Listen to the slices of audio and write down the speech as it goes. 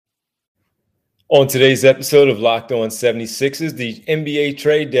On today's episode of Locked On 76ers, the NBA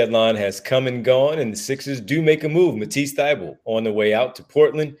trade deadline has come and gone, and the Sixers do make a move. Matisse Thybulle on the way out to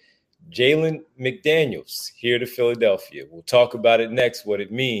Portland. Jalen McDaniels here to Philadelphia. We'll talk about it next, what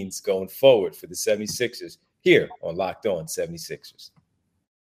it means going forward for the 76ers here on Locked On 76ers.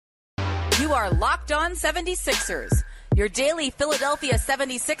 You are Locked On 76ers, your daily Philadelphia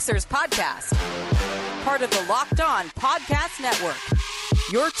 76ers podcast. Part of the Locked On Podcast Network,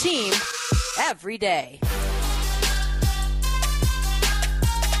 your team every day.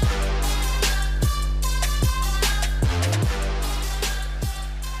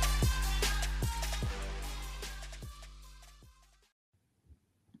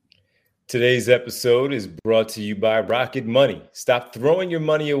 Today's episode is brought to you by Rocket Money. Stop throwing your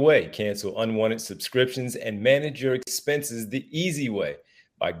money away. Cancel unwanted subscriptions and manage your expenses the easy way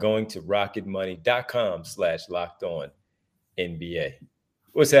by going to rocketmoney.com/lockedonnba.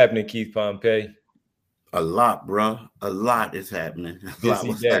 What's happening, Keith Pompey? A lot, bro. A lot is happening.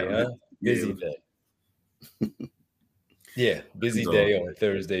 Busy day, huh? Busy day. Yeah, busy day on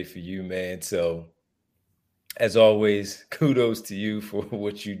Thursday for you, man. So, as always, kudos to you for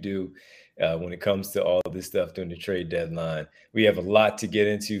what you do when it comes to all this stuff during the trade deadline. We have a lot to get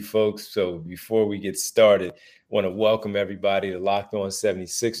into, folks. So, before we get started, I want to welcome everybody to Locked On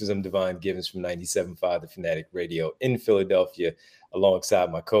 76ers. I'm Devon Givens from 97.5 The Fanatic Radio in Philadelphia, alongside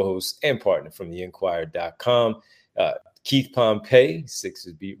my co-host and partner from theinquirer.com, Keith Pompey,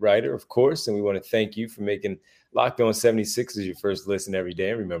 Sixers beat writer, of course. And we want to thank you for making Locked On 76ers your first listen every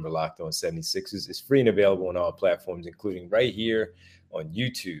day. And remember, Locked On 76ers is free and available on all platforms, including right here on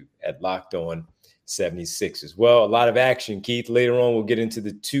YouTube at Locked On 76ers. Well, a lot of action, Keith. Later on, we'll get into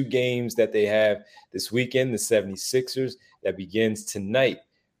the two games that they have this weekend, the 76ers, that begins tonight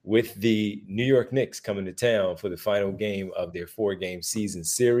with the New York Knicks coming to town for the final game of their four-game season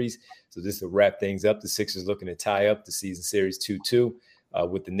series. So this will wrap things up. The Sixers looking to tie up the season series 2-2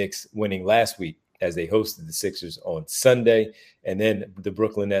 with the Knicks winning last week as they hosted the Sixers on Sunday, and then the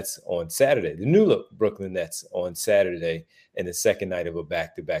Brooklyn Nets on Saturday, the new-look Brooklyn Nets on Saturday, and the second night of a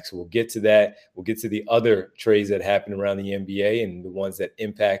back-to-back. So we'll get to that. We'll get to the other trades that happen around the NBA and the ones that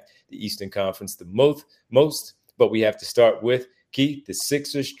impact the Eastern Conference the most. But we have to start with, Keith, the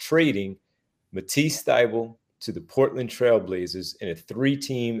Sixers trading Matisse Thybulle to the Portland Trail Blazers in a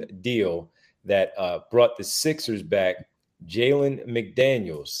three-team deal that brought the Sixers back Jalen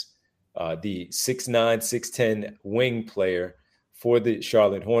McDaniels, the 6'9", 6'10" wing player for the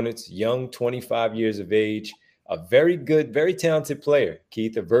Charlotte Hornets, young, 25 years of age, a very good, very talented player,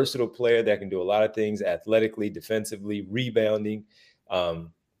 Keith, a versatile player that can do a lot of things athletically, defensively, rebounding,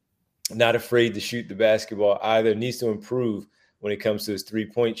 not afraid to shoot the basketball either, needs to improve when it comes to his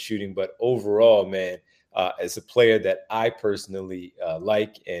three-point shooting. But overall, man, as a player that I personally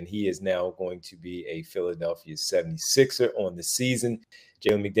like, and he is now going to be a Philadelphia 76er on the season.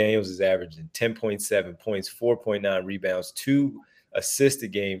 Jalen McDaniels is averaging 10.7 points, 4.9 rebounds, 2 assists a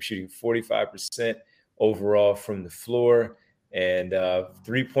game, shooting 45% overall from the floor, and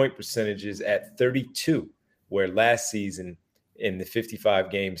three-point percentages at 32, where last season in the 55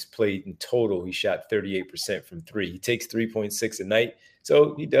 games played in total, he shot 38% from three. He takes 3.6 a night,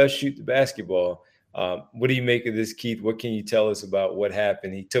 so he does shoot the basketball. What do you make of this, Keith? What can you tell us about what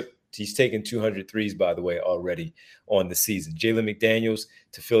happened? He's taken 200 threes, by the way, already on the season. Jalen McDaniels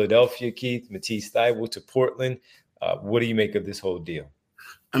to Philadelphia, Keith. Matisse Thybulle to Portland. What do you make of this whole deal?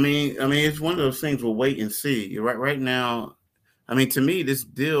 I mean, it's one of those things we'll wait and see. Right now, I mean, to me, this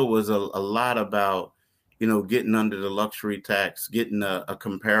deal was a lot about, getting under the luxury tax, getting a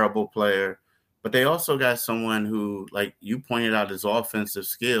comparable player. But they also got someone who, like you pointed out, his offensive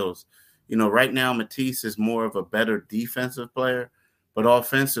skills. Right now, Matisse is more of a better defensive player, but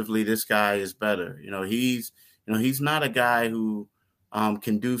offensively, this guy is better. He's not a guy who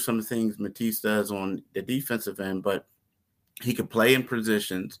can do some things Matisse does on the defensive end, but he can play in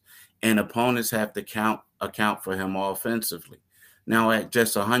positions, and opponents have to account for him offensively. Now, at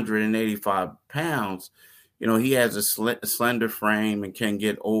just 185 pounds, he has a slender frame and can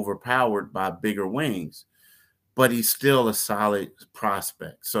get overpowered by bigger wings, but he's still a solid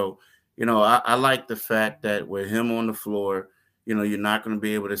prospect. So, I like the fact that with him on the floor, you're not going to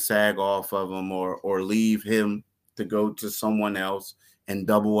be able to sag off of him or leave him to go to someone else and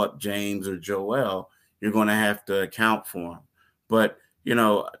double up James or Joel. You're going to have to account for him. But,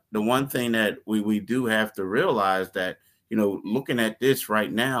 the one thing that we do have to realize that, looking at this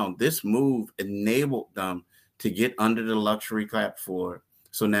right now, this move enabled them to get under the luxury cap floor.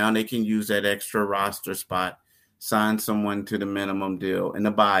 So now they can use that extra roster spot, sign someone to the minimum deal and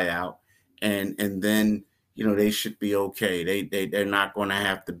the buyout. And then, they should be okay. They're not going to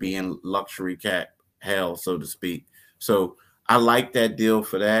have to be in luxury cap hell, so to speak. So I like that deal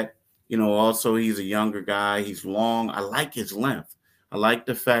for that. Also he's a younger guy. He's long. I like his length. I like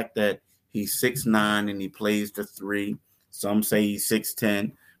the fact that he's 6'9" and he plays the 3. Some say he's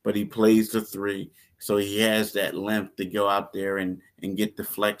 6'10", but he plays the 3. So he has that length to go out there and get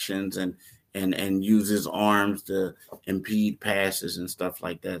deflections and use his arms to impede passes and stuff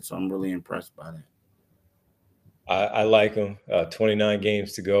like that. So I'm really impressed by that. I like him. 29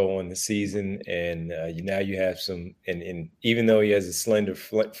 games to go on the season, and now you have some. And even though he has a slender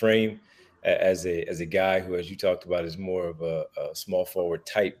frame, as a guy who, as you talked about, is more of a small forward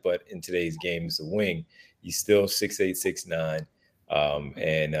type, but in today's game is a wing. He's still 6'8", 6'9",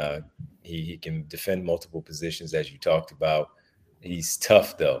 and he can defend multiple positions, as you talked about. He's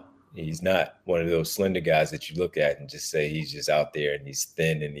tough, though. He's not one of those slender guys that you look at and just say he's just out there and he's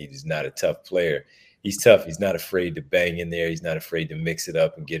thin and he's not a tough player. He's tough. He's not afraid to bang in there. He's not afraid to mix it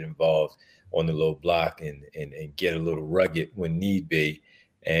up and get involved on the low block and get a little rugged when need be.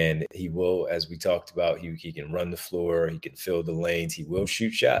 And he will, as we talked about, he can run the floor. He can fill the lanes. He will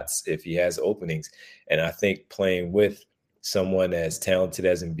shoot shots if he has openings. And I think playing with someone as talented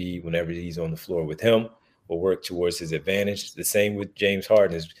as Embiid, whenever he's on the floor with him, will work towards his advantage. The same with James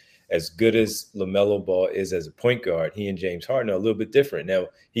Harden. As good as LaMelo Ball is as a point guard, he and James Harden are a little bit different. Now,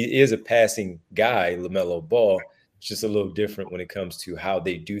 he is a passing guy, LaMelo Ball. It's just a little different when it comes to how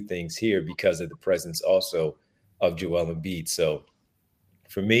they do things here because of the presence also of Joel Embiid. So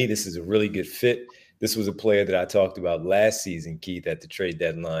for me, this is a really good fit. This was a player that I talked about last season, Keith, at the trade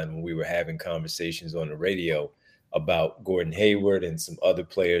deadline when we were having conversations on the radio about Gordon Hayward and some other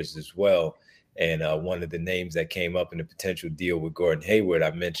players as well. And one of the names that came up in a potential deal with Gordon Hayward,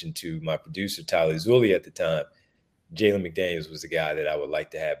 I mentioned to my producer, Tyler Zulli, at the time, Jalen McDaniels was the guy that I would like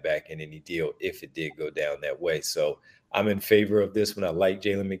to have back in any deal if it did go down that way. So I'm in favor of this one. I like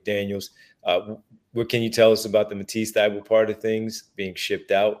Jalen McDaniels. What can you tell us about the Matisse Thybulle part of things being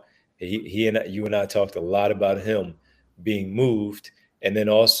shipped out? You and I talked a lot about him being moved, and then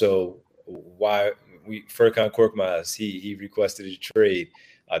also why Furkan Korkmaz, he requested a trade.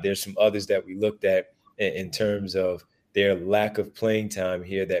 There's some others that we looked at in terms of their lack of playing time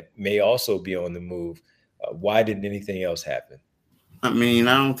here that may also be on the move. Why didn't anything else happen? I mean,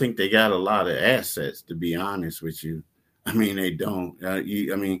 I don't think they got a lot of assets, to be honest with you. I mean, they don't.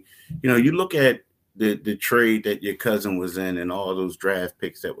 You look at the trade that your cousin was in and all those draft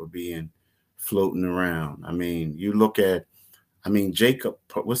picks that were being floating around. I mean, you look at, Jacob,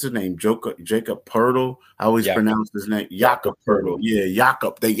 what's his name? Jacob Poeltl. I always pronounce his name. Jakob Poeltl. Yeah,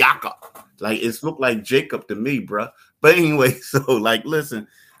 Jakob. The Jakob. Like, it's looked like Jacob to me, bro. But anyway, so listen.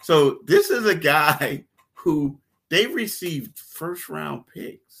 So this is a guy who they received first-round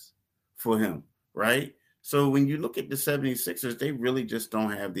picks for him, right? So when you look at the 76ers, they really just don't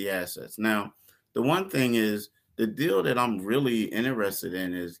have the assets. Now, the one thing is the deal that I'm really interested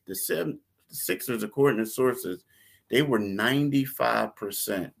in is the Sixers, according to sources, they were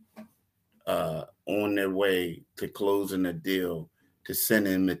 95% on their way to closing a deal to send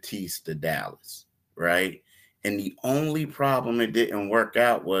in Matisse to Dallas, right? And the only problem it didn't work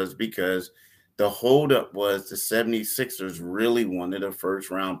out was because the holdup was the 76ers really wanted a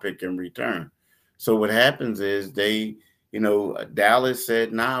first-round pick in return. So what happens is Dallas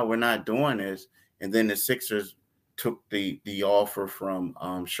said, nah, we're not doing this. And then the Sixers took the offer from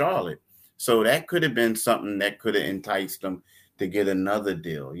Charlotte. So that could have been something that could have enticed them to get another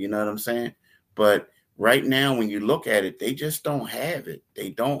deal. You know what I'm saying? But right now, when you look at it, they just don't have it. They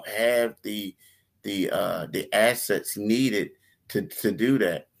don't have the assets needed to do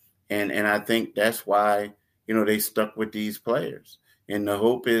that. And I think that's why, they stuck with these players. And the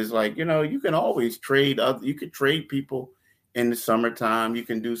hope is you can always trade you could trade people in the summertime. You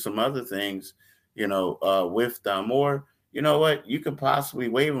can do some other things, with them. Or, you know what, you could possibly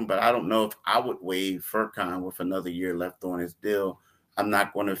waive them, but I don't know if I would waive Furkan with another year left on his deal. I'm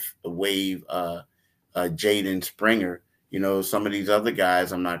not going to waive Jaden Springer. Some of these other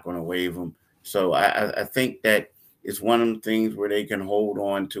guys, I'm not going to waive them. So I think that it's one of the things where they can hold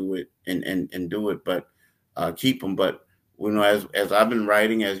on to it and do it, but keep them. But, as I've been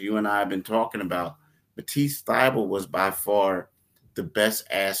writing, as you and I have been talking about, Matisse Thybulle was by far the best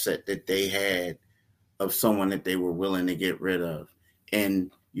asset that they had of someone that they were willing to get rid of.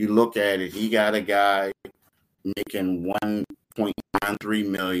 And you look at it, he got a guy making $1.93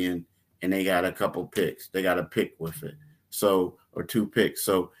 million, and they got a couple picks. They got a pick with it. So, or 2 picks.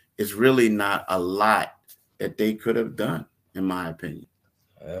 So it's really not a lot that they could have done, in my opinion.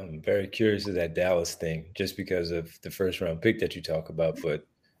 I'm very curious of that Dallas thing, just because of the first round pick that you talk about. But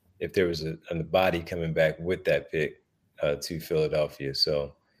if there was a body coming back with that pick to Philadelphia.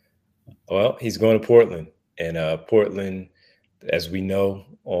 So, well, he's going to Portland, and Portland, as we know,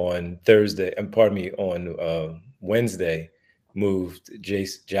 on Wednesday, moved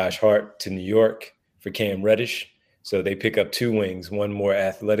Josh Hart to New York for Cam Reddish. So they pick up two wings, one more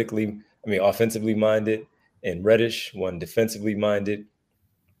offensively minded in Reddish, one defensively minded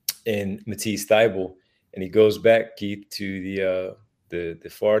in Matisse Thybulle. And he goes back, Keith, to the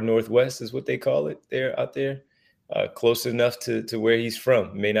far Northwest is what they call it there out there. Close enough to where he's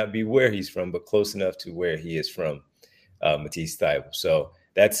from. May not be where he's from, but close enough to where he is from, Matisse Thybulle. So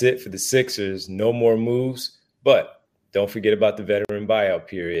that's it for the Sixers. No more moves, but don't forget about the veteran buyout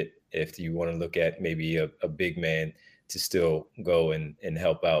period if you want to look at maybe a big man to still go and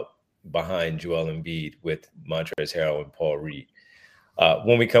help out behind Joel Embiid with Montrezl Harrell and Paul Reed.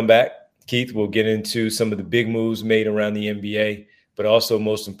 When we come back, Keith, we'll get into some of the big moves made around the NBA, but also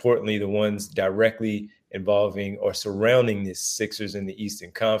most importantly, the ones directly involving or surrounding the Sixers in the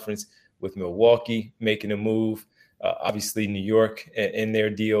Eastern Conference, with Milwaukee making a move, obviously New York in their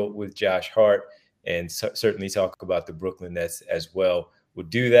deal with Josh Hart, and certainly talk about the Brooklyn Nets as well. We'll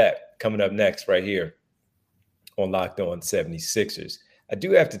do that coming up next right here on Locked On 76ers. I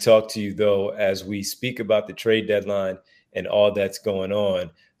do have to talk to you, though, as we speak about the trade deadline and all that's going on.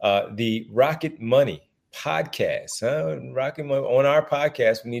 The Rocket Money podcast, Rocket Money, on our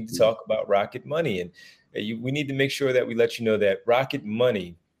podcast, we need to talk about Rocket Money. And we need to make sure that we let you know that Rocket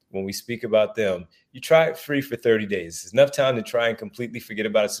Money, when we speak about them, you try it free for 30 days. It's enough time to try and completely forget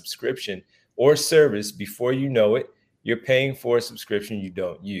about a subscription or service before you know it. You're paying for a subscription you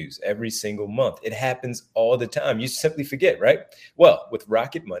don't use every single month. It happens all the time. You simply forget, right? Well, with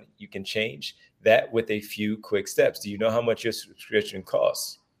Rocket Money, you can change that with a few quick steps. Do you know how much your subscription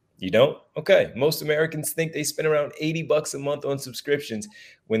costs? You don't? Okay. Most Americans think they spend around $80 a month on subscriptions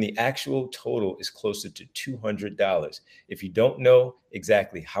when the actual total is closer to $200. If you don't know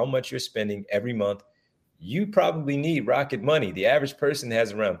exactly how much you're spending every month, you probably need Rocket Money. The average person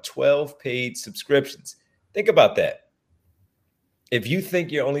has around 12 paid subscriptions. Think about that. If you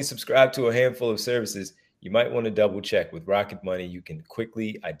think you're only subscribed to a handful of services, you might want to double check. With Rocket Money, you can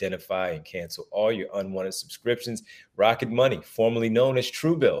quickly identify and cancel all your unwanted subscriptions. Rocket Money, formerly known as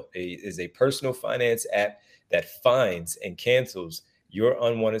Truebill, is a personal finance app that finds and cancels your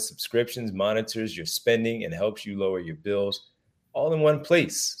unwanted subscriptions, monitors your spending, and helps you lower your bills all in one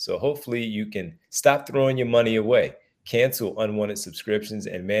place. So hopefully you can stop throwing your money away, cancel unwanted subscriptions,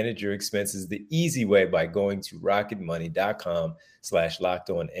 and manage your expenses the easy way by going to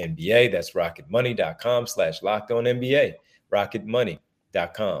rocketmoney.com/LockedOnNBA. That's rocketmoney.com/LockedOnNBA.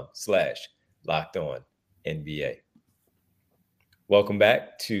 rocketmoney.com/LockedOnNBA. Welcome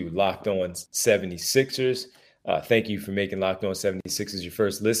back to Locked On 76ers. Thank you for making Locked On 76ers your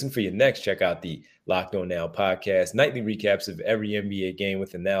first listen. For your next, check out the Locked On Now podcast. Nightly recaps of every NBA game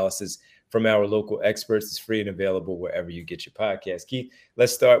with analysis from our local experts. It's free and available wherever you get your podcast. Keith,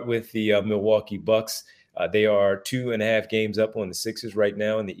 let's start with the Milwaukee Bucks. They are 2.5 games up on the Sixers right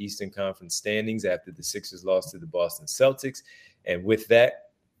now in the Eastern Conference standings after the Sixers lost to the Boston Celtics. And with that,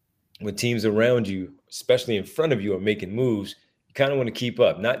 when teams around you, especially in front of you, are making moves, you kind of want to keep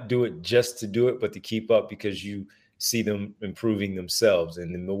up. Not do it just to do it, but to keep up because you see them improving themselves.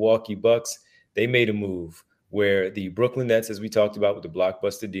 And the Milwaukee Bucks, they made a move where the Brooklyn Nets, as we talked about with the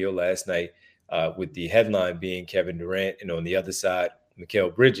blockbuster deal last night, with the headline being Kevin Durant, and on the other side,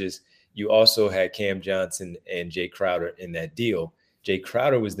 Mikal Bridges, you also had Cam Johnson and Jay Crowder in that deal. Jay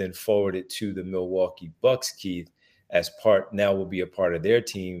Crowder was then forwarded to the Milwaukee Bucks, Keith, now will be a part of their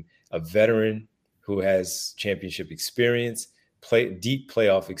team, a veteran who has championship experience, deep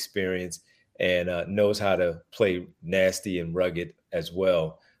playoff experience, and knows how to play nasty and rugged as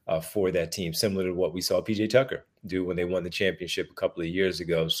well for that team, similar to what we saw PJ Tucker do when they won the championship a couple of years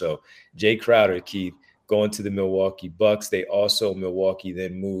ago. So Jay Crowder, Keith, going to the Milwaukee Bucks. Milwaukee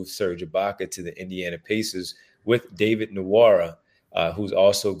then moved Serge Ibaka to the Indiana Pacers with David Nwora, who's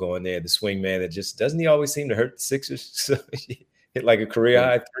also going there, the swing man that just doesn't he always seem to hurt the Sixers? So he hit like a career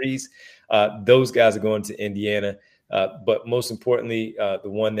high threes. Those guys are going to Indiana. But most importantly, the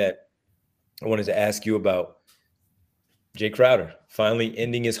one that I wanted to ask you about, Jay Crowder finally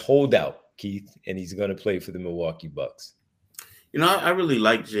ending his holdout, Keith, and he's going to play for the Milwaukee Bucks. You know, I really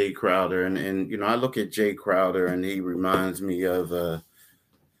like Jay Crowder, and you know, I look at Jay Crowder, and he reminds me of a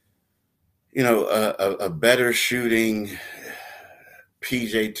better shooting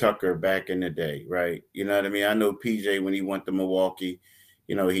PJ Tucker back in the day, right? You know what I mean? I know PJ when he went to Milwaukee,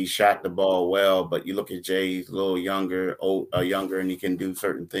 you know, he shot the ball well, but you look at Jay, he's a little younger, and he can do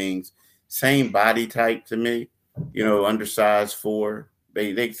certain things. Same body type to me, you know, undersized 4,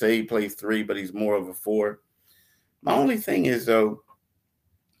 They say he plays 3, but he's more of a 4. My only thing is, though,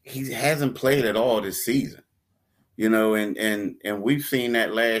 he hasn't played at all this season. And we've seen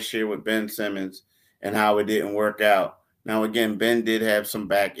that last year with Ben Simmons and how it didn't work out. Now, again, Ben did have some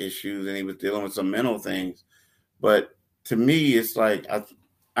back issues and he was dealing with some mental things. But to me, it's like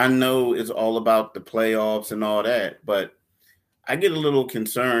I know it's all about the playoffs and all that, but I get a little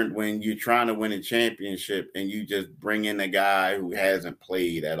concerned when you're trying to win a championship and you just bring in a guy who hasn't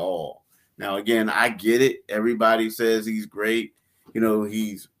played at all. Now, again, I get it. Everybody says he's great.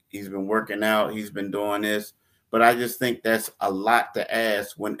 He's been working out. He's been doing this. But I just think that's a lot to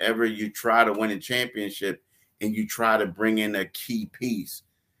ask whenever you try to win a championship and you try to bring in a key piece,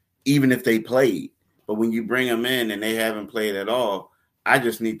 even if they played. But when you bring them in and they haven't played at all, I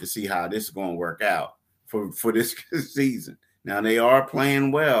just need to see how this is going to work out for this season. Now, they are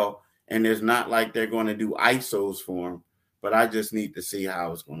playing well, and it's not like they're going to do ISOs for them, but I just need to see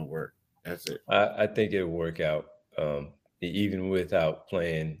how it's going to work. That's it. I think it'll work out, even without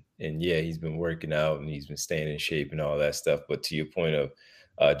playing. And yeah, he's been working out and he's been staying in shape and all that stuff. But to your point of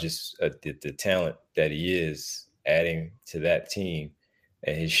the talent that he is adding to that team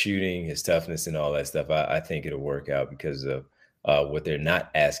and his shooting, his toughness and all that stuff, I think it'll work out because of what they're not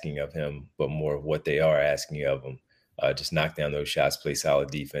asking of him, but more of what they are asking of him. Just knock down those shots, play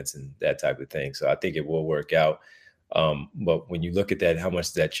solid defense and that type of thing. So I think it will work out. But when you look at that, how much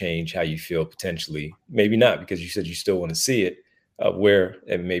does that change how you feel potentially? Maybe not, because you said you still want to see it. Where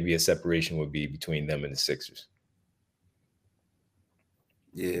maybe a separation would be between them and the Sixers.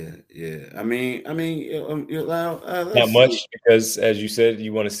 Yeah. I mean, not much because, as you said,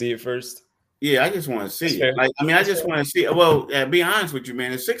 you want to see it first. Yeah, I just want to see it. I just want to see it. Well, be honest with you,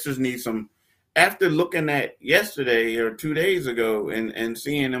 man. The Sixers need some. After looking at yesterday or 2 days ago and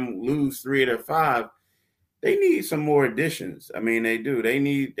seeing them lose 3 of their 5, they need some more additions. I mean, they do. They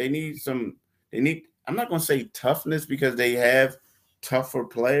need some. I'm not going to say toughness because they have tougher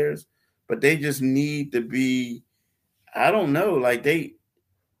players, but they just need to be, I don't know, they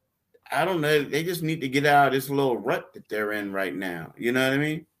just need to get out of this little rut that they're in right now. You know what I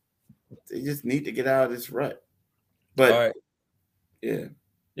mean? They just need to get out of this rut. But, all right.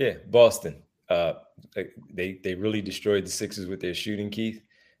 Yeah, Boston. They really destroyed the Sixers with their shooting, Keith.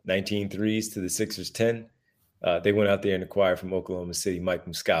 19 threes to the Sixers 10. They went out there and acquired from Oklahoma City Mike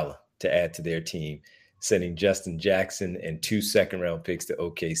Muscala to add to their team, sending Justin Jackson and 2 second-round picks to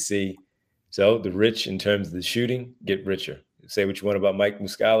OKC. So the rich, in terms of the shooting, get richer. Say what you want about Mike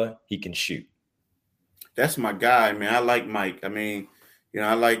Muscala, he can shoot. That's my guy, man. I like Mike. I mean,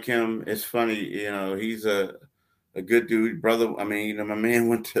 I like him. It's funny, he's a good dude, brother. I mean, my man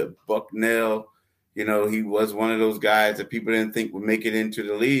went to Bucknell. He was one of those guys that people didn't think would make it into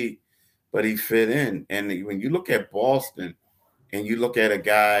the league, but he fit in. And when you look at Boston and you look at a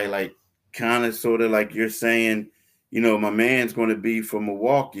guy like kind of sort of like you're saying, my man's going to be from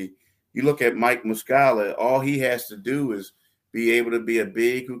Milwaukee. You look at Mike Muscala, all he has to do is be able to be a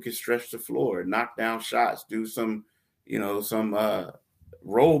big who can stretch the floor, knock down shots, do some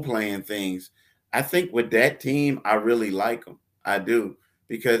role-playing things. I think with that team, I really like them. I do.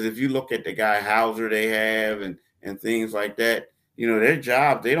 Because if you look at the guy Hauser they have and things like that, their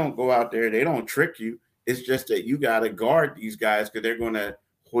job, they don't go out there, they don't trick you. It's just that you got to guard these guys because they're going to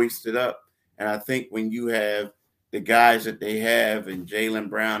hoist it up. And I think when you have the guys that they have and Jaylen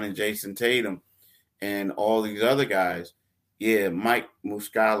Brown and Jason Tatum and all these other guys, yeah, Mike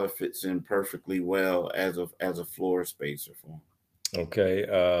Muscala fits in perfectly well as a floor spacer for him. Okay.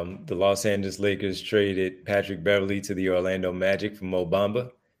 The Los Angeles Lakers traded Patrick Beverley to the Orlando Magic from Mo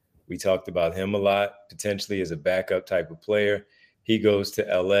Bamba. We talked about him a lot, potentially as a backup type of player. He goes to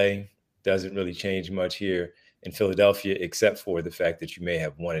LA, doesn't really change much here in Philadelphia, except for the fact that you may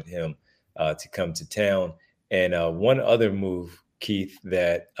have wanted him to come to town. And one other move, Keith,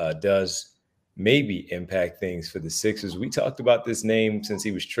 that does maybe impact things for the Sixers. We talked about this name since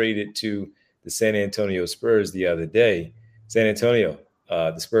he was traded to the San Antonio Spurs the other day. San Antonio,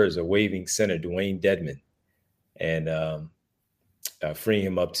 the Spurs are waiving center Dwayne Dedmon and freeing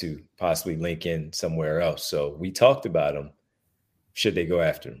him up to possibly link in somewhere else. So we talked about him. Should they go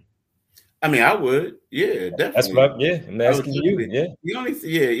after him? I mean, I would. Yeah, definitely. That's what I'm asking you. Yeah. The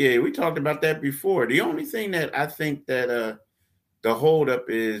only we talked about that before. The only thing that I think that the holdup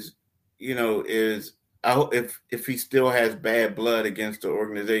is, is I hope if he still has bad blood against the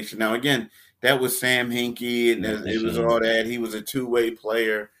organization. Now, again, that was Sam Hinkie, and it was all that. He was a two-way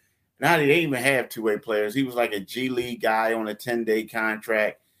player. Now they didn't even have two-way players. He was like a G League guy on a 10-day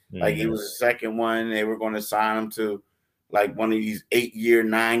contract. Mm-hmm. Like, it was the second one. They were going to sign him to, like, one of these 8-year,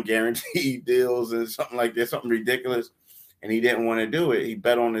 9 guaranteed deals and something like that, something ridiculous. and he didn't want to do it. He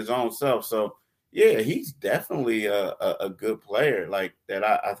bet on his own self. So yeah, he's definitely a good player like that.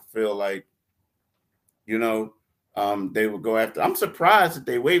 I feel like, they would go after. I'm surprised that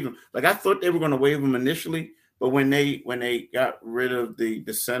they waived him. Like I thought they were going to waive him initially, but when they got rid of the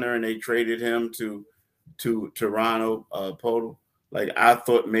center and they traded him to Toronto Podol, like I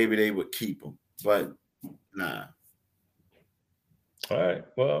thought maybe they would keep him, but nah. All right.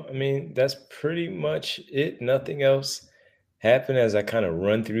 Well, I mean, that's pretty much it. Nothing else happened as I kind of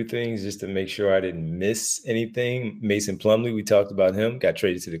run through things just to make sure I didn't miss anything. Mason Plumlee, we talked about him, got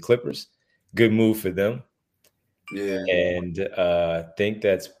traded to the Clippers. Good move for them. Yeah. And I think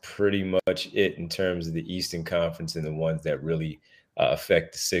that's pretty much it in terms of the Eastern Conference and the ones that really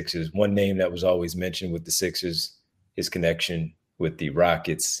affect the Sixers. One name that was always mentioned with the Sixers, his connection with the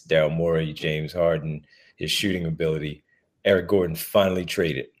Rockets, Daryl Morey, James Harden, his shooting ability. Eric Gordon finally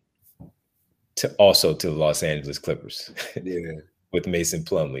traded to the Los Angeles Clippers with Mason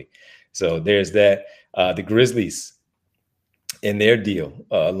Plumlee. So there's that. The Grizzlies in their deal,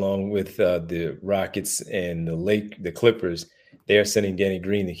 along with the Rockets and the Clippers, they're sending Danny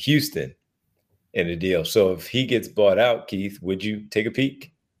Green to Houston in the deal. So if he gets bought out, Keith, would you take a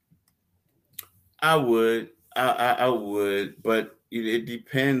peek? I would. I would, but it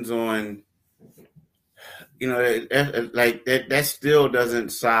depends on, like that still doesn't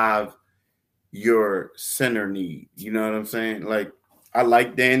solve your center need. You know what I'm saying? Like I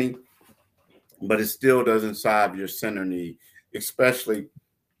like Danny, but it still doesn't solve your center need, especially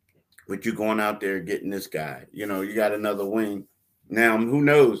with you going out there getting this guy. You got another wing. Now, who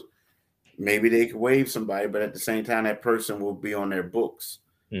knows? Maybe they could waive somebody, but at the same time, that person will be on their books.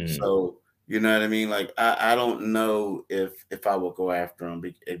 Mm-hmm. So, you know what I mean? Like, I don't know if I would go after him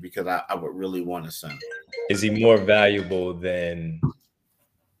because I would really want to send him. Is he more valuable than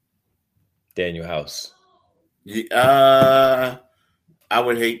Daniel House? I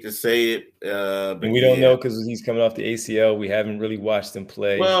would hate to say it. But we don't know because he's coming off the ACL. We haven't really watched him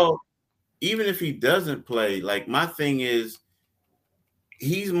play. Well, even if he doesn't play, like my thing is,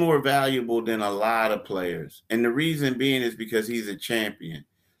 he's more valuable than a lot of players. And the reason being is because he's a champion.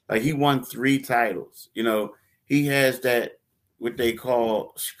 Like he won 3 titles. He has that, what they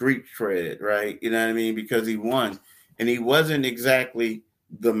call street cred, right? You know what I mean? Because he won. And he wasn't exactly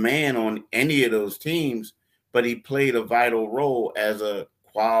the man on any of those teams, but he played a vital role as a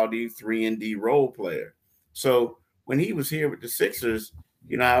quality 3-and-D role player. So when he was here with the Sixers,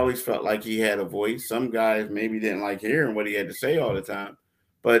 I always felt like he had a voice. Some guys maybe didn't like hearing what he had to say all the time.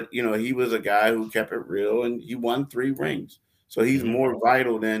 But, he was a guy who kept it real, and he won 3 rings. So he's more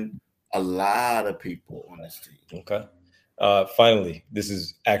vital than a lot of people on this team. Okay. Finally, this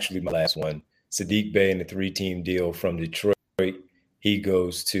is actually my last one. Saddiq Bey in the 3-team deal from Detroit. He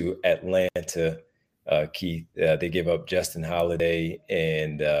goes to Atlanta. Keith, they give up Justin Holiday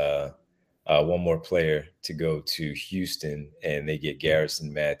and one more player to go to Houston, and they get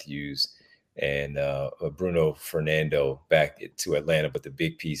Garrison Matthews and Bruno Fernando back to Atlanta. But the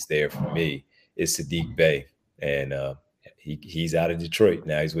big piece there for me is Saddiq Bey, and he's out of Detroit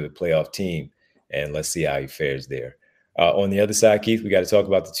now. He's with a playoff team, and let's see how he fares there. On the other side, Keith, we got to talk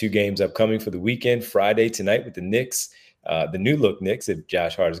about the 2 games upcoming for the weekend. Friday tonight with the Knicks, the new look Knicks, if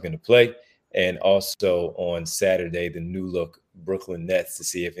Josh Hart is going to play, and also on Saturday, the new look Brooklyn Nets, to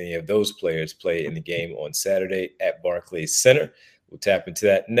see if any of those players play in the game on Saturday at Barclays Center. We'll tap into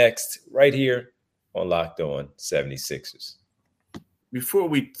that next right here on Locked On 76ers. Before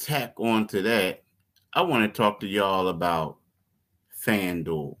we tack on to that, I want to talk to y'all about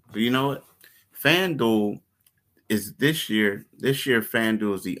FanDuel. Do you know it? FanDuel is this year,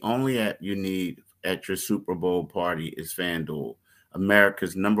 FanDuel is the only app you need at your Super Bowl party is FanDuel,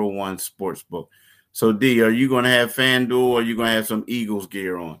 America's #1 sports book. So, D, are you going to have FanDuel or are you going to have some Eagles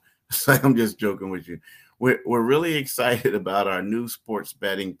gear on? I'm just joking with you. We're really excited about our new sports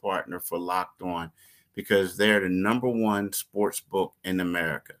betting partner for Locked On because they're the #1 sports book in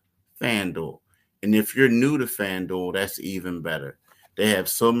America, FanDuel. And if you're new to FanDuel, that's even better. They have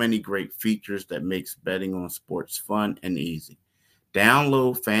so many great features that makes betting on sports fun and easy.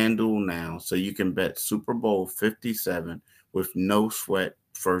 Download FanDuel now so you can bet Super Bowl 57 with no sweat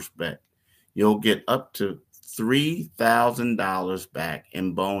first bet. You'll get up to $3,000 back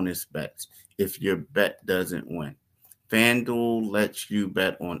in bonus bets if your bet doesn't win. FanDuel lets you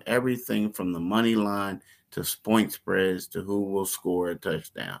bet on everything from the money line to point spreads to who will score a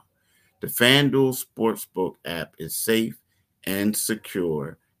touchdown. The FanDuel Sportsbook app is safe and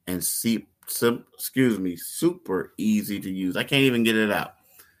secure and super easy to use. I can't even get it out.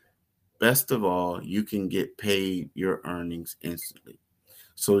 Best of all, you can get paid your earnings instantly.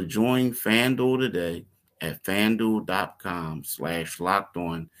 So join FanDuel today at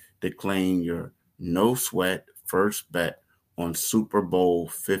FanDuel.com/LockedOn to claim your no sweat first bet on Super Bowl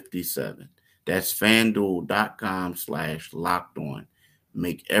 57. That's FanDuel.com/LockedOn.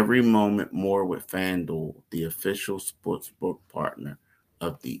 Make every moment more with FanDuel, the official sportsbook partner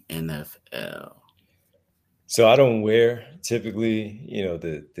of the NFL. So I don't wear typically,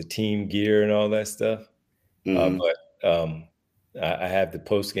 the team gear and all that stuff. But I have the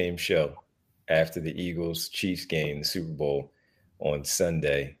post game show after the Eagles Chiefs game, the Super Bowl on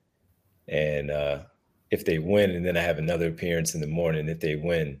Sunday, and if they win, and then I have another appearance in the morning. If they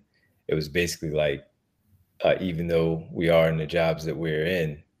win, it was basically like, even though we are in the jobs that we're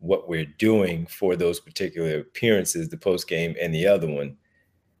in, what we're doing for those particular appearances, the post game and the other one,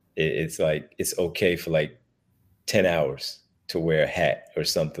 it's like it's okay for like 10 hours to wear a hat or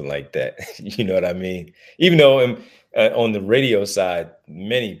something like that. You know what I mean? Even though on the radio side,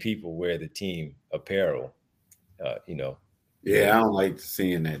 many people wear the team apparel, Yeah, I don't like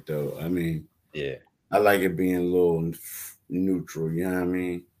seeing that though. I mean, yeah, I like it being a little neutral. You know what I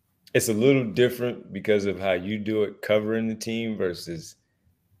mean? it's a little different because of how you do it covering the team versus,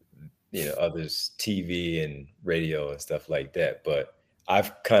 others TV and radio and stuff like that. But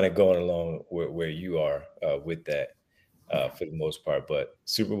I've kind of gone along where you are with that. For the most part, but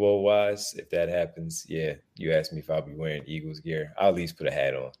Super Bowl wise, if that happens, yeah, you asked me if I'll be wearing Eagles gear. I'll at least put a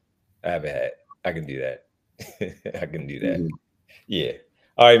hat on. I have a hat. I can do that. I can do that. Mm-hmm. Yeah.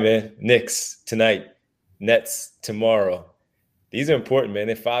 All right, man. Knicks tonight, Nets tomorrow. These are important, man.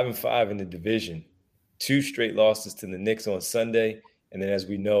 They're 5-5 in the division. 2 straight losses to the Knicks on Sunday, and then as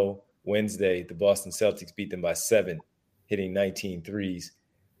we know, Wednesday the Boston Celtics beat them by 7, hitting 19 threes.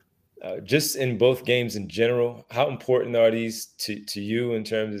 Just in both games in general, how important are these to you in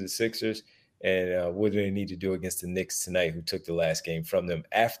terms of the Sixers? And what do they need to do against the Knicks tonight, who took the last game from them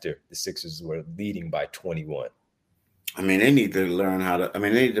after the Sixers were leading by 21? I mean, they need to learn they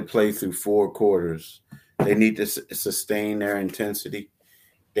need to play through 4 quarters. They need to sustain their intensity.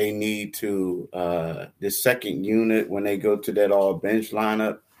 They need to, the second unit, when they go to that all bench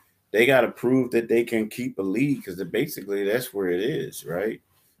lineup, they got to prove that they can keep a lead because basically that's where it is, right?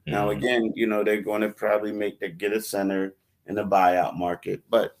 Now, again, they're going to probably get a center in the buyout market,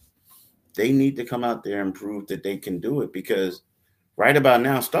 but they need to come out there and prove that they can do it because right about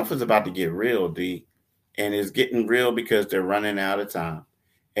now, stuff is about to get real, D, and it's getting real because they're running out of time.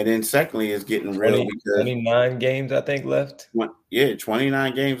 And then secondly, it's getting real because 29 games, I think, left.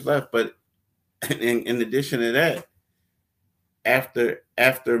 29 games left. But in addition to that, after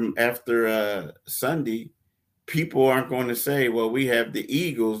Sunday, people aren't going to say, well, we have the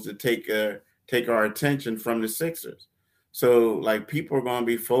Eagles to take our attention from the Sixers. So like people are going to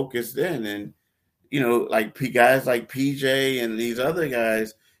be focused in, and like guys like PJ and these other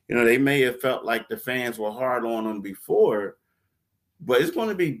guys, they may have felt like the fans were hard on them before, but it's going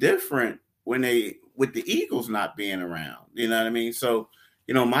to be different with the Eagles not being around. You know what I mean? So,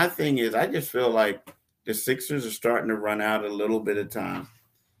 my thing is, I just feel like the Sixers are starting to run out a little bit of time.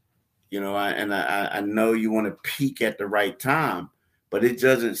 I know you want to peak at the right time, but it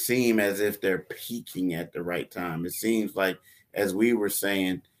doesn't seem as if they're peaking at the right time. It seems like, as we were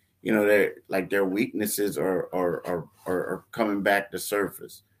saying, their weaknesses are coming back to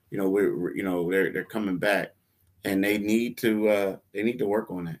surface. They're coming back, and they need to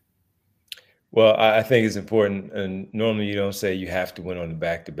work on that. Well, I think it's important, and normally you don't say you have to win on the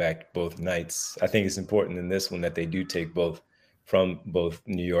back-to-back both nights. I think it's important in this one that they do take both from both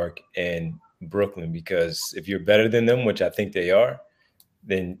New York and Brooklyn, because if you're better than them, which I think they are,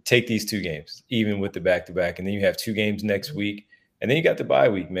 then take these 2 games, even with the back-to-back, and then you have 2 games next week, and then you got the bye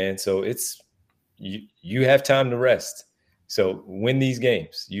week, man. So it's you have time to rest. So win these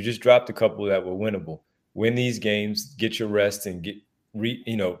games. You just dropped a couple that were winnable. Win these games, get your rest, and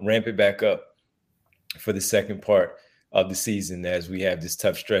ramp it back up for the second part of the season, as we have this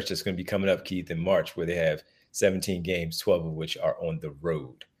tough stretch that's going to be coming up, Keith, in March, where they have 17 games, 12 of which are on the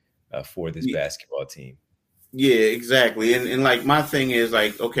road for this basketball team. Yeah, exactly. And like my thing is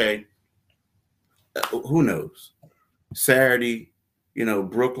like, okay, who knows? Saturday,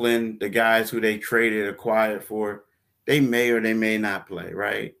 Brooklyn, the guys who they acquired for, they may or they may not play,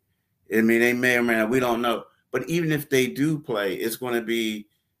 right? I mean, they may or may not, we don't know. But even if they do play, it's going to be,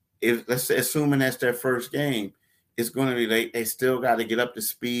 assuming that's their first game, it's going to be they still got to get up to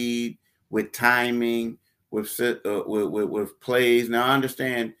speed with timing, with plays. Now I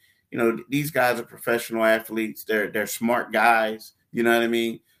understand, these guys are professional athletes. They're smart guys. You know what I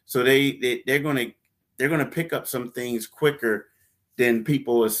mean? So they're going to pick up some things quicker than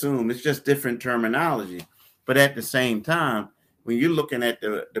people assume. It's just different terminology. But at the same time, when you're looking at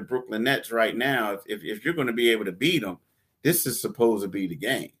the Brooklyn Nets right now, if you're going to be able to beat them, this is supposed to be the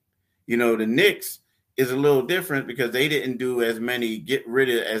game. You know, the Knicks is a little different because they didn't get rid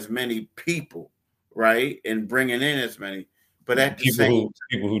of as many people, right? And bringing in as many. But at the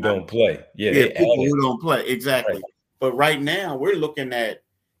people who don't play. Yeah, people who don't play. Exactly. Right. But right now we're looking at,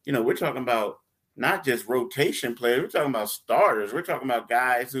 we're talking about not just rotation players, we're talking about starters. We're talking about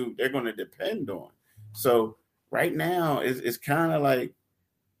guys who they're going to depend on. So right now it's kind of like,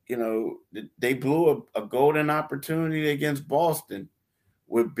 they blew a golden opportunity against Boston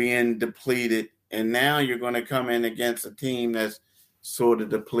with being depleted. And now you're going to come in against a team that's sort of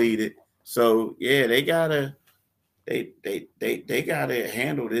depleted. So yeah, they gotta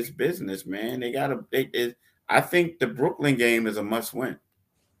handle this business, man. I think the Brooklyn game is a must win.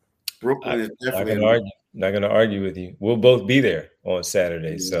 Brooklyn is definitely not gonna argue with you. We'll both be there on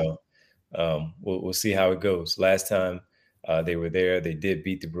Saturday. So we'll see how it goes. Last time they were there, they did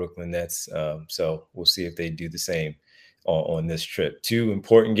beat the Brooklyn Nets. So we'll see if they do the same on this trip. 2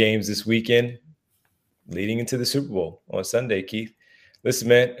 important games this weekend leading into the Super Bowl on Sunday, Keith. Listen,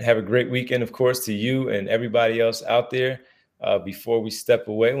 man, have a great weekend, of course, to you and everybody else out there. Before we step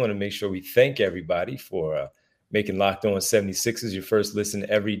away, I want to make sure we thank everybody for making Locked On 76ers your first listen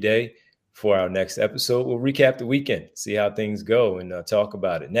every day. For our next episode, we'll recap the weekend, see how things go, and talk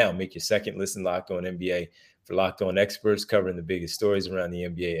about it. Now, make your second listen Locked On NBA for Locked On experts covering the biggest stories around the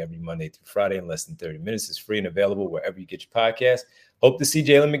NBA every Monday through Friday in less than 30 minutes. It's free and available wherever you get your podcast. Hope to see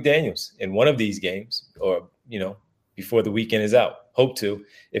Jalen McDaniels in one of these games or, before the weekend is out. Hope to.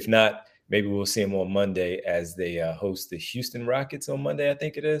 If not, maybe we'll see him on Monday as they host the Houston Rockets on Monday, I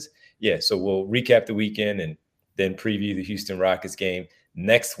think it is. Yeah, so we'll recap the weekend and then preview the Houston Rockets game.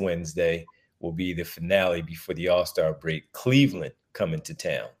 Next Wednesday will be the finale before the All-Star break. Cleveland coming to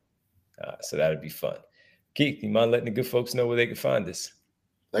town. So that'll be fun. Keith, you mind letting the good folks know where they can find us?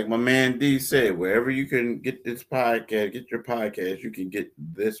 Like my man D said, wherever you can get this podcast, get your podcast, you can get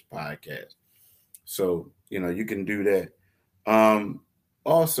this podcast. So, you can do that.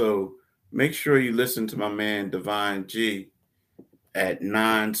 Also, make sure you listen to my man Divine G at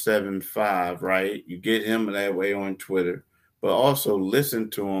 975, right? You get him that way on Twitter, but also listen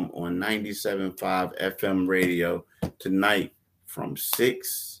to him on 97.5 FM radio tonight from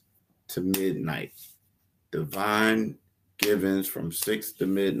 6 to midnight. Divine Givens from 6 to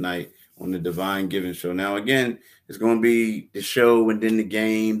midnight on the Divine Givens Show. Now, again, it's going to be the show and then the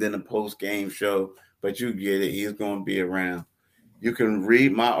game, then the post-game show, but you get it. He's going to be around. You can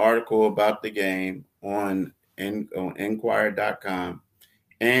read my article about the game on Enquirer.com,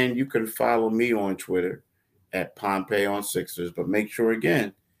 and you can follow me on Twitter at Pompey on Sixers. But make sure,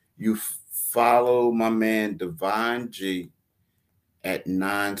 again, you follow my man Divine G at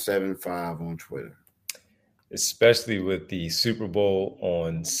 975 on Twitter. Especially with the Super Bowl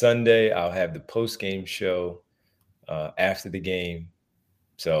on Sunday, I'll have the post-game show after the game.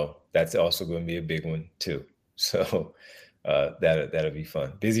 So that's also going to be a big one too. So that'll be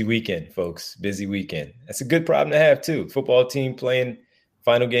fun. Busy weekend, folks. Busy weekend. That's a good problem to have too. Football team playing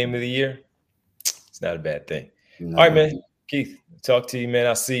final game of the year. It's not a bad thing. No. All right, man. Keith, talk to you, man.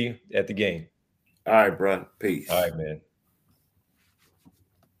 I'll see you at the game. All right, bro. Peace. All right, man.